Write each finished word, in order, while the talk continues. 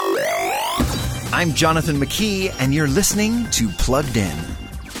I'm Jonathan McKee, and you're listening to Plugged In.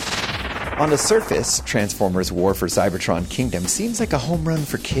 On the surface, Transformers War for Cybertron Kingdom seems like a home run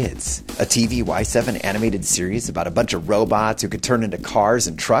for kids. A TV Y7 animated series about a bunch of robots who could turn into cars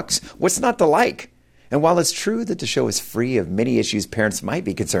and trucks. What's not to like? And while it's true that the show is free of many issues parents might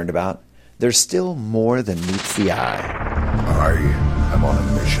be concerned about, there's still more than meets the eye. I am on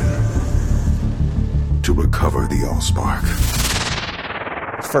a mission to recover the Allspark.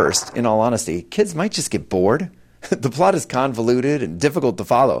 First, in all honesty, kids might just get bored. The plot is convoluted and difficult to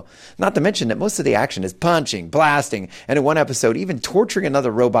follow, not to mention that most of the action is punching, blasting, and in one episode even torturing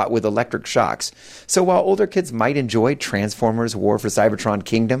another robot with electric shocks. So while older kids might enjoy Transformers War for Cybertron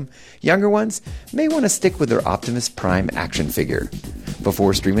Kingdom, younger ones may want to stick with their Optimus Prime action figure.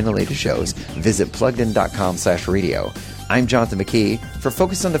 Before streaming the latest shows, visit PluggedIn.com/radio. I'm Jonathan McKee for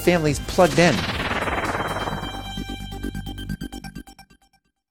Focus on the Family's Plugged In.